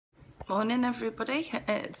Morning everybody,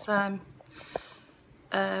 it's post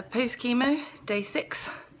chemo day 6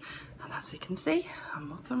 and as you can see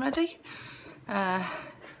I'm up and ready,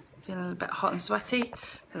 feeling a bit hot and sweaty,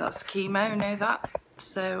 but that's chemo, know that.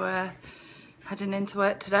 So heading into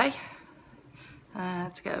work today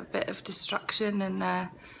to get a bit of distraction and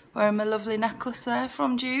wearing my lovely necklace there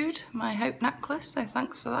from Jude, my hope necklace, so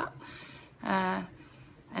thanks for that.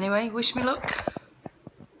 Anyway, wish me luck.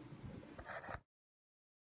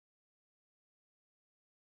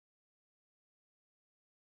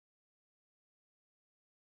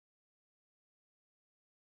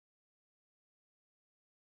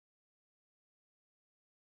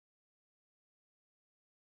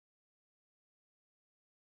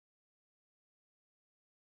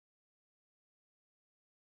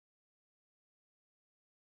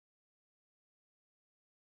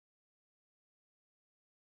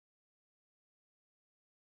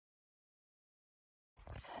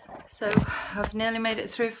 So I've nearly made it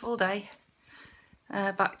through a full day,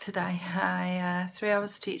 back today. I 3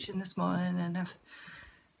 hours teaching this morning and I've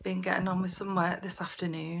been getting on with some work this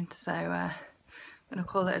afternoon, so I'm going to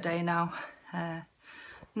call it a day now.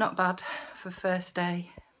 Not bad for first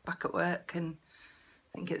day back at work, and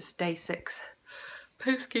I think it's day 6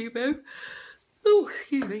 post chemo. Oh,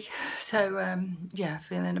 excuse me. So yeah,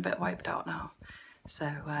 feeling a bit wiped out now, so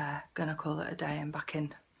gonna call it a day and back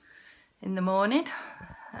in the morning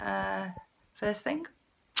first thing,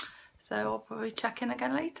 so I'll probably check in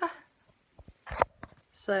again later.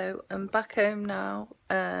 So I'm back home now.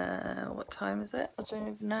 What time is it? I don't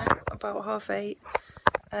even know, about 8:30.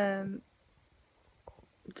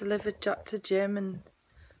 Delivered Jack to gym and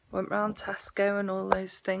went round Tesco and all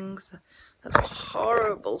those things. I had a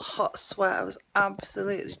horrible hot sweat. I was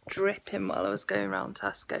absolutely dripping while I was going around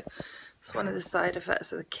Tesco. It's one of the side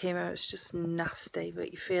effects of the chemo. It's just nasty,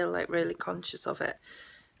 but you feel like really conscious of it.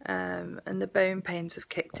 And the bone pains have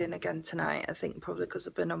kicked in again tonight, I think probably because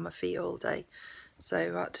I've been on my feet all day. So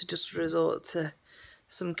I had to just resort to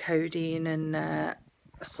some codeine and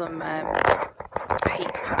some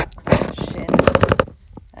heat packs and shin.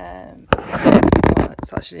 Well,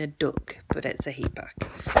 it's actually a duck, but it's a heat pack.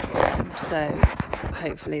 So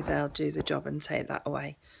hopefully they'll do the job and take that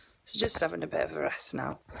away. So just having a bit of a rest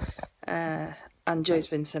now. And Joe's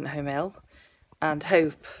been sent home ill, and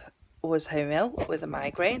Hope was home ill with a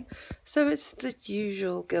migraine. So it's the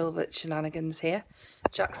usual Gilbert shenanigans here.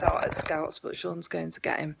 Jack's out at Scouts, but Sean's going to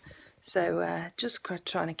get him. So just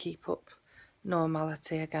trying to keep up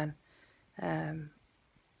normality again. And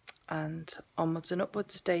onwards and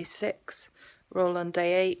upwards, day 6. We're all on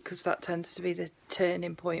day 8 because that tends to be the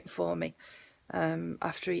turning point for me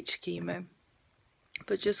after each chemo.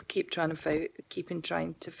 But just keep trying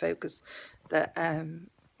to focus that I'm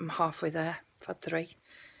halfway there. I've had 3.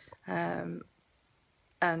 And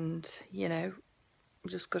you know,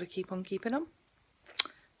 just got to keep on keeping on.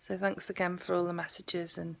 So thanks again for all the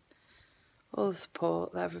messages and all the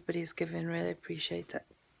support that everybody's giving, really appreciate it.